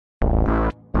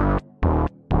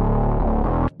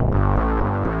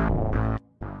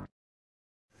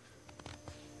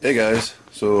Hey guys,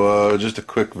 so just a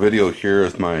quick video here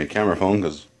with my camera phone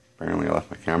because apparently I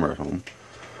left my camera at home.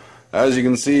 As you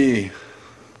can see,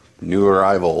 new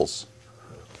arrivals.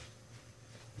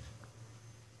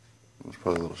 It's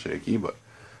probably a little shaky, but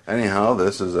anyhow,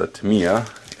 this is a Tamiya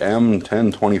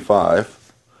M1025.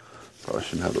 Probably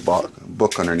shouldn't have the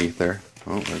book underneath there.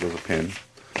 Oh, there goes a pin.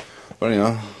 But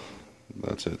anyhow,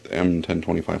 that's it,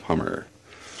 M1025 Hummer.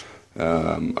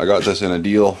 I got this in a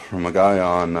deal from a guy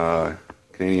on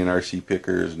Canadian RC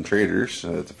Pickers and Traders.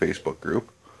 It's a Facebook group,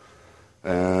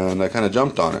 and I kind of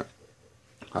jumped on it.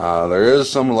 There is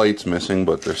some lights missing,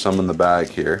 but there's some in the bag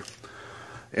here.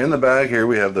 In the bag here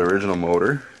we have the original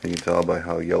motor. You can tell by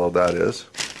how yellow that is.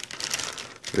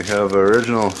 We have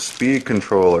original speed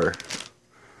controller,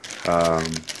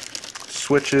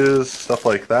 switches, stuff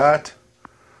like that.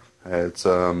 It's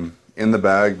in the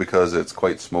bag because it's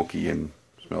quite smoky and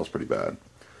smells pretty bad.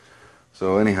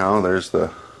 So anyhow, there's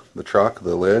the truck,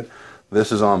 the lid.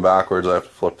 This is on backwards. I have to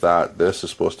flip that. This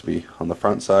is supposed to be on the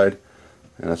front side,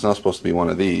 and it's not supposed to be one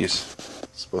of these.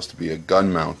 It's supposed to be a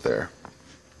gun mount there.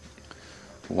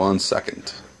 1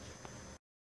 second.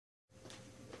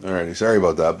 Alrighty, sorry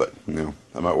about that, but you know,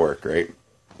 I'm at work, right?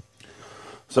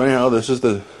 So anyhow, this is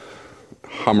the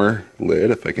Hummer lid,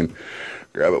 if I can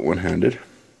grab it one-handed.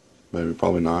 Maybe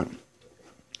probably not.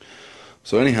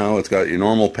 So anyhow, it's got your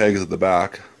normal pegs at the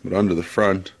back, but under the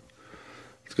front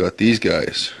it's got these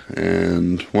guys,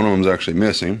 and one of them's actually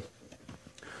missing.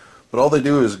 But all they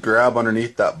do is grab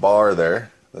underneath that bar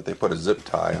there that they put a zip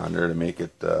tie under to make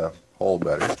it hold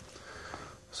better.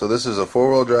 So this is a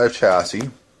four-wheel drive chassis.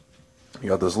 You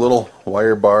got this little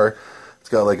wire bar. It's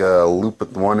got like a loop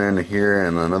at one end here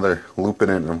and another loop in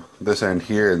it on this end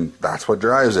here, and that's what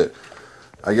drives it.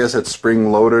 I guess it's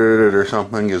spring loaded or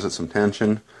something, gives it some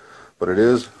tension, but it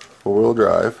is four-wheel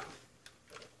drive.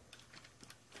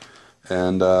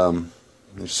 And the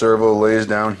servo lays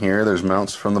down here. There's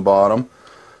mounts from the bottom,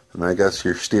 and I guess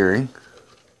your steering.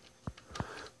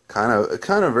 Kind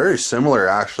of very similar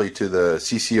actually to the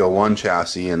CC01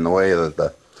 chassis in the way that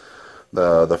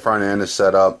the front end is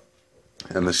set up,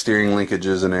 and the steering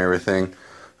linkages and everything.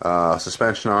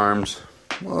 Suspension arms,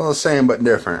 well, the same but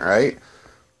different, right?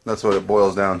 That's what it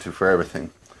boils down to for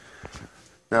everything.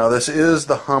 Now this is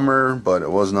the Hummer, but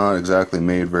it was not exactly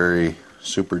made very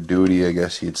super duty, I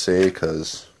guess you'd say,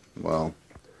 because, well,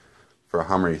 for a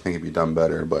Hummer you think it'd be done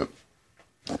better. But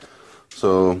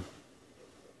so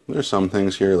there's some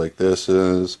things here, like this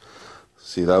is,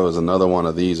 see, that was another one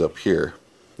of these up here,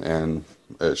 and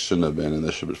it shouldn't have been, and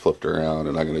this should be flipped around,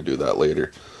 and I'm going to do that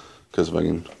later, because if I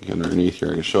can get underneath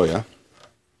here I can show you.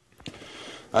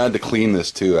 I had to clean this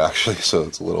too actually, so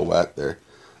it's a little wet there,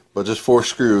 but just 4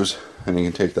 screws and you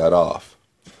can take that off.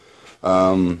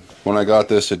 When I got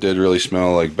this, it did really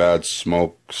smell like bad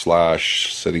smoke /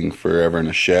 sitting forever in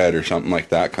a shed or something like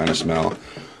that kind of smell.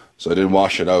 So I did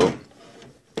wash it out.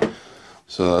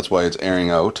 So that's why it's airing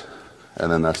out.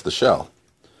 And then that's the shell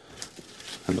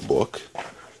and the book.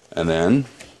 And then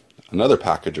another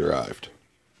package arrived.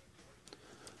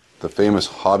 The famous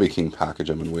Hobby King package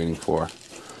I've been waiting for.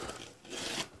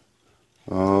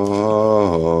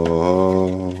 Oh.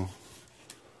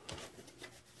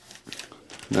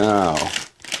 Now,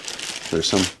 there's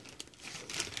some.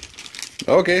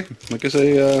 Okay, like I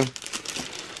say, you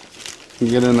can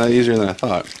get in that easier than I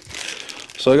thought.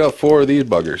 So I got 4 of these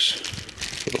buggers.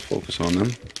 It'll focus on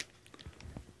them.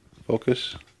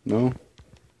 Focus? No?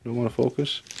 Don't want to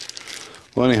focus?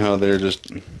 Well, anyhow, they're just.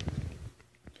 No,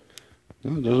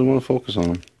 it doesn't want to focus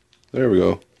on them. There we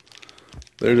go.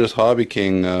 They're just Hobby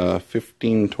King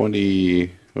 1520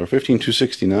 or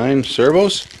 15269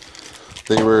 servos.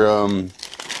 They were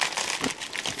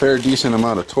fair decent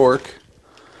amount of torque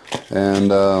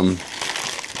and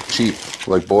cheap,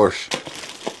 like Bosch,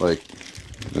 like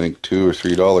I think $2 or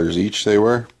 $3 each they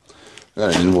were. I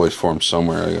got an invoice for them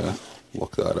somewhere. I gotta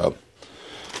look that up.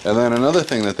 And then another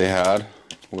thing that they had,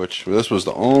 which this was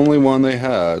the only one they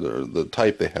had, or the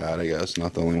type they had, I guess,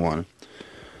 not the only one.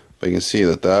 But you can see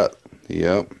that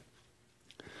yep,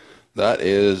 that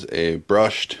is a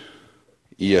brushed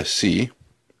ESC.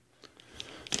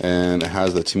 And it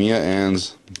has the Tamiya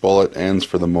ends, bullet ends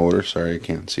for the motor. Sorry, I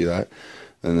can't see that.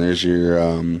 And there's your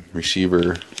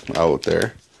receiver out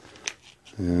there.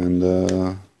 And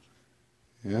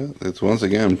yeah, it's once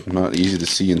again not easy to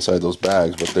see inside those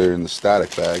bags, but they're in the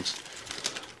static bags.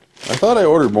 I thought I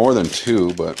ordered more than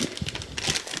 2, but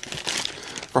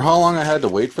for how long I had to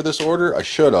wait for this order, I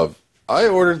should have. I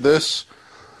ordered this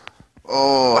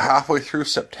halfway through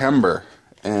September,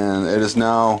 and it is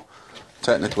now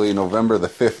technically November the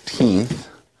 15th,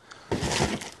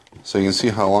 so you can see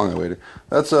how long I waited.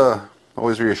 That's a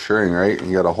always reassuring, right?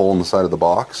 You got a hole in the side of the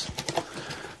box.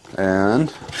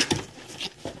 And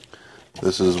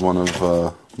this is one of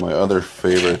my other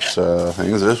favorite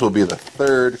things. This will be the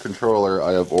third controller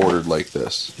I have ordered like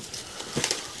this.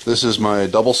 This is my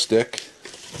double stick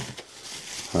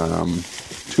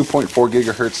 2.4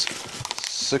 gigahertz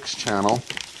 6-channel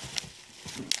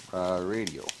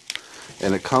radio,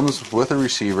 and it comes with a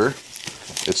receiver.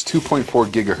 It's 2.4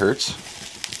 gigahertz.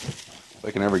 If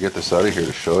I can ever get this out of here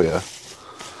to show you.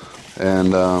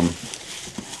 And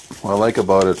what I like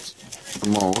about it the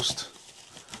most,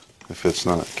 if it's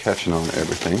not catching on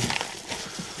everything,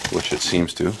 which it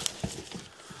seems to.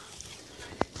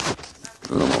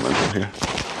 A moment here.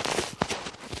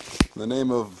 The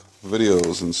name of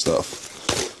videos and stuff.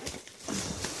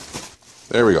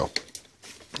 There we go.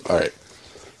 Alright,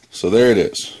 so there it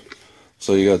is.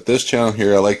 So you got this channel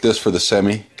here. I like this for the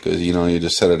semi, because you know, you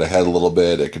just set it ahead a little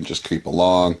bit, it can just creep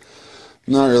along.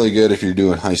 Not really good if you're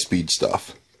doing high speed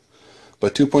stuff.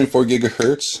 But 2.4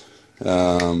 gigahertz,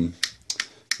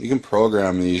 you can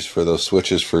program these for those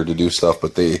switches to do stuff,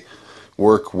 but they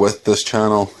work with this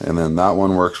channel, and then that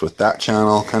one works with that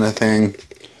channel kind of thing.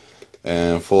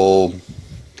 And full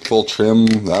trim,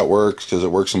 that works because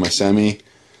it works in my semi,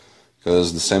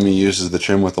 because the semi uses the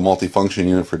trim with the multifunction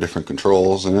unit for different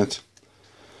controls in it.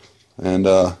 And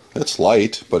it's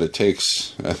light, but it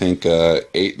takes, I think,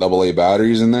 8 AA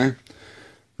batteries in there.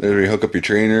 There you hook up your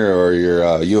trainer or your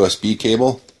USB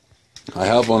cable. I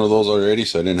have one of those already,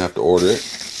 so I didn't have to order it.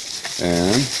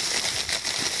 And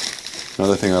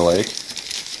another thing I like,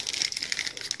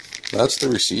 that's the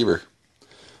receiver.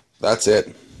 That's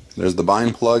it. There's the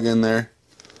bind plug in there.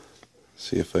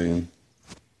 See if I can...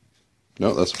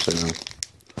 No, that's upside down.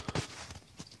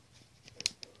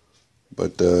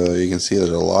 But you can see there's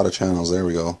a lot of channels. There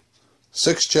we go.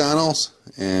 6 channels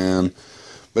and a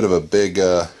bit of a big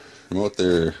remote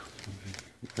there,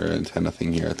 or antenna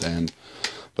thing here at the end.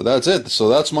 But that's it. So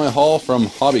that's my haul from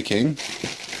Hobby King.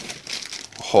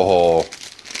 Oh,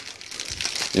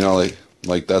 you know,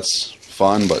 like that's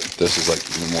fun, but this is like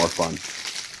even more fun.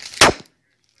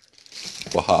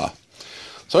 Waha.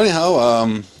 So anyhow,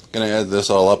 gonna add this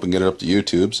all up and get it up to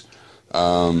YouTube's.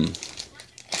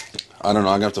 I don't know,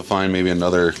 I'm gonna have to find maybe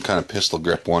another kind of pistol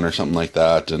grip one or something like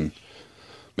that, and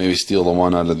maybe steal the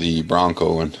one out of the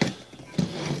Bronco and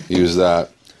use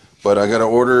that. But I gotta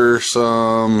order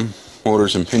some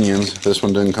motors and pinions. This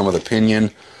one didn't come with a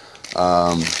pinion.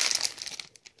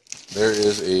 There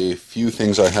is a few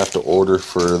things I have to order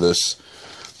for this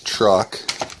truck.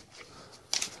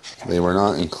 They were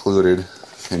not included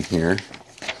in here,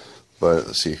 but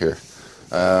let's see here.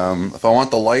 If I want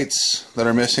the lights that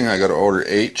are missing, I gotta order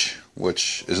H,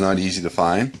 which is not easy to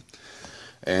find.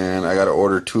 And I gotta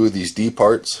order 2 of these D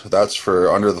parts. That's for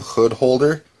under the hood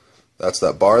holder. That's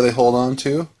that bar they hold on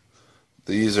to.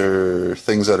 These are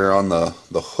things that are on the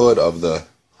hood of the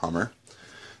Hummer.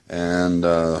 And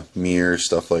mirrors,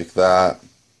 stuff like that.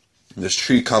 This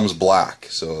tree comes black,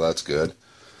 so that's good.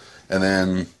 And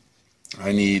then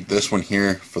I need this one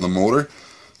here for the motor,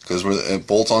 because it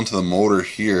bolts onto the motor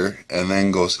here and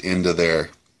then goes into there,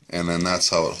 and then that's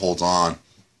how it holds on.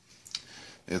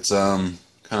 It's kind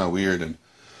of weird, and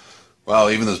wow,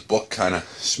 even this book kind of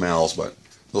smells. But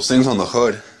those things on the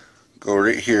hood go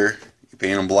right here. You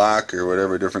paint them black or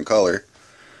whatever different color.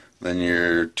 Then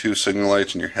your 2 signal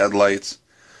lights and your headlights,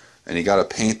 and you got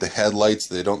to paint the headlights.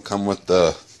 They don't come with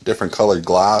the different colored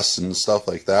glass and stuff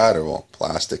like that, or well,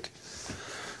 plastic.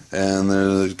 And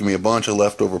there's gonna be a bunch of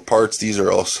leftover parts. These are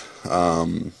all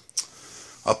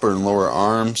upper and lower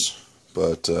arms,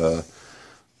 but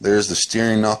there's the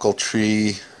steering knuckle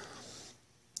tree.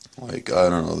 Like, I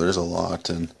don't know, there's a lot,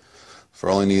 and for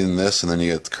only needing this, and then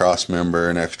you get the cross member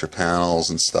and extra panels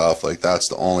and stuff. Like, that's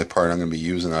the only part I'm gonna be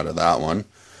using out of that one.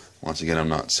 Once again, I'm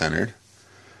not centered.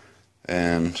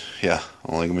 And yeah,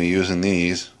 only gonna be using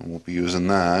these. I won't be using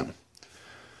that.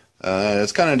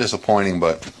 It's kind of disappointing,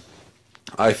 but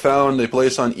I found a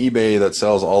place on eBay that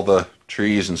sells all the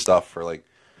trees and stuff for like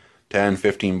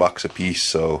 10-15 bucks a piece.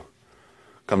 So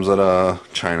comes out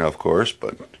of China, of course,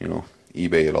 but you know,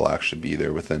 eBay, it'll actually be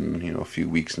there within, you know, a few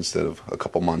weeks instead of a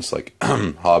couple months like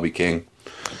Hobby King.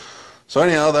 So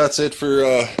anyhow, that's it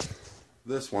for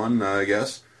this one, I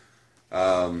guess.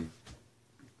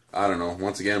 I don't know,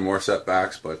 once again, more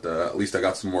setbacks, but at least I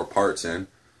got some more parts in.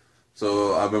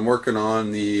 So I've been working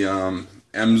on the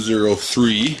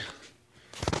M03,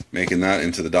 making that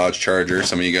into the Dodge Charger.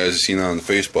 Some of you guys have seen that on the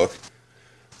Facebook.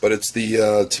 But it's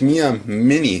the Tamiya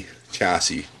Mini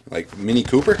chassis, like Mini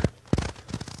Cooper.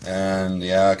 And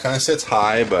yeah, it kind of sits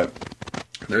high, but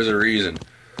there's a reason.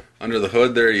 Under the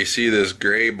hood there, you see this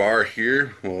gray bar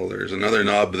here. Well, there's another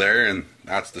knob there, and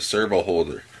That's the servo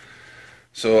holder.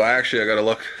 So actually I gotta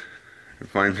look and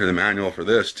find through the manual for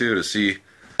this too to see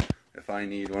if I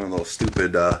need one of those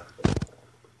stupid it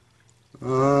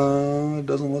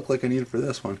doesn't look like I need it for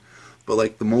this one, but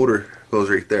like the motor goes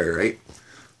right there, right?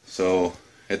 So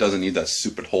it doesn't need that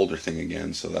stupid holder thing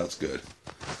again, so that's good.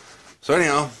 So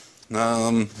anyhow,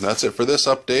 that's it for this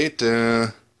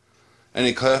update.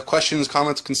 Any questions,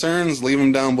 comments, concerns, leave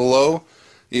them down below.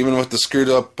 Even with the screwed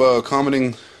up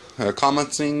commenting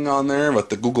on there with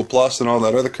the Google Plus and all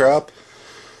that other crap.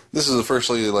 This is the first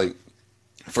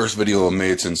video I've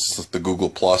made since the Google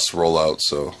Plus rollout,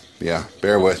 so yeah,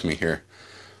 bear with me here.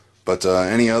 But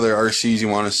any other RCs you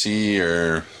want to see,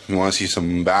 or you want to see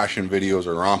some bashing videos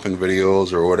or romping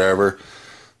videos or whatever,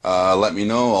 let me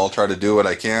know. I'll try to do what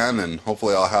I can, and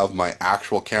hopefully I'll have my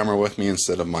actual camera with me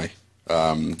instead of my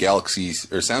Samsung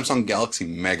Galaxy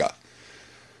Mega.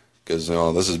 Because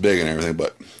this is big and everything,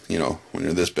 but you know, when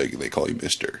you're this big, they call you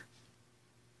Mister.